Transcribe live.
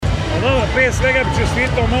prije svega bi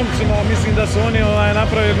čestitao momcima, mislim da su oni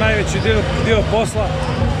napravili najveći dio posla.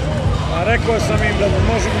 Rekao sam im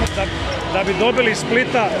da bi dobili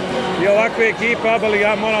Splita i ovakve ekipe ABA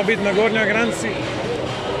ja moram biti na gornjoj granici,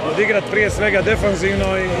 odigrati prije svega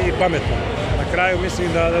defanzivno i pametno. Na kraju mislim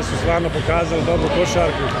da su stvarno pokazali dobru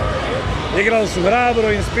košarku. Igrali su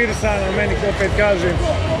hrabro, inspirisano, meni opet kažem,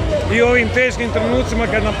 i u ovim teškim trenucima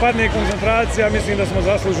kad nam padne koncentracija, mislim da smo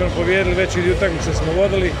zasluženo pobijedili, veći dio utakmice smo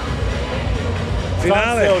vodili.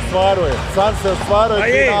 Finale. San se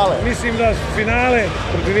ostvaruje finale. Mislim da finale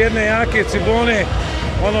protiv jedne jake Cibone,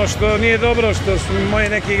 ono što nije dobro, što su moji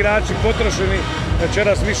neki igrači potrošeni,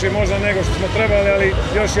 večeras više možda nego što smo trebali, ali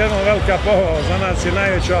još jednom velika pohvala, za nas je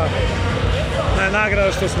najveća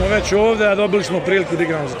nagrada što smo već ovdje, a dobili smo priliku da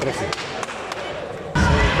igramo za trofej.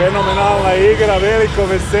 Fenomenalna igra, veliko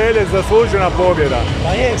veselje, zaslužena pobjeda.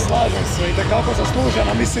 Pa je, slažem se, i tekako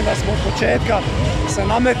zaslužena. Mislim da smo od početka se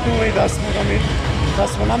nametnuli, da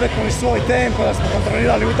smo nametnuli svoj tempo, da smo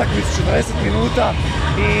kontrolirali utakmicu 40 minuta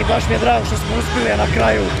i baš mi je drago što smo uspjeli na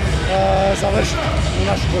kraju završiti u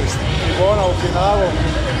našu korist. Cibona u finalu,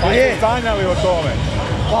 pa je sanjali o tome?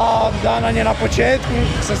 Pa da nam je na početku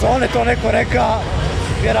sezone to neko reka,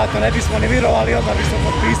 vjerojatno ne bismo ni vjerovali, odmah bismo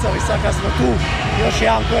potpisali. Sad kad smo tu, još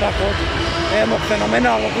jedan korak od jednog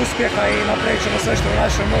fenomenalnog uspjeha i napravit ćemo sve što je u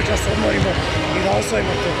našoj moći da se odmorimo i da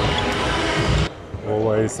osvojimo to.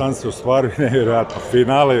 San se ostvaruje nevjerojatno,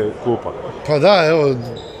 finale kupa. Pa da, evo,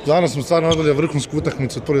 danas smo stvarno odbili vrhunsku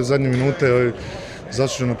utakmicu od prve zadnje minute,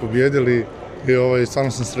 zasluženo pobjedili i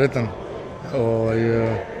stvarno sam sretan.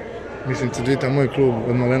 Mislim, Cedevita je moj klub,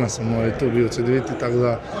 od malena sam tu bio u Cedeviti, tako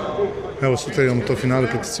da evo sutra imamo to finale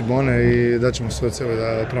protiv Cibone i daćemo sve od sebe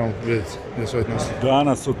da pravimo pobjediti i osvojiti naslov.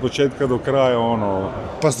 Danas od početka do kraja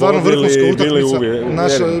pa stvarno vrhunska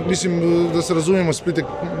utakmica. Mislim da se razumijemo, Split je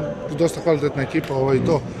dosta kvalitetna ekipa i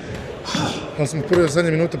to. Ali smo prve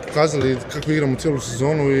zadnje minute pokazali kako igramo cijelu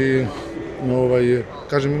sezonu i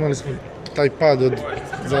kažem, imali smo taj pad od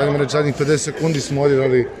zadnjih 50 sekundi smo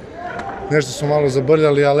odigrali. Nešto smo malo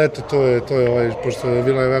zabrljali, ali eto, to je pošto je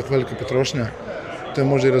bila jako velika potrošnja, to je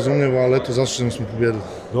možda i razumljivo, ali eto, zasluženo smo pobjedili.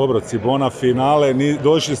 Dobro, Cibona, finale,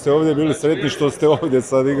 došli ste ovdje, bili sretni što ste ovdje,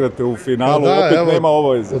 sad igrate u finalu, opet nema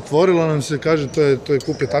obaveze. Otvorilo nam se, kažem, to je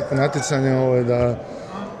kup je takvo natjecanje, da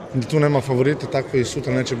tu nema favorita, tako i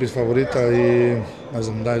sutra neće biti favorita i ne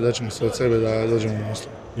znam, daćemo sve od sebe da dođemo u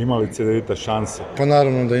naslov. Ima li Cedevita šanse? Pa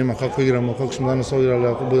naravno da ima, kako igramo, kako smo danas odigrali,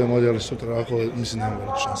 ako budemo odigrali sutra, mislim da ima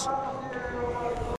velike šanse.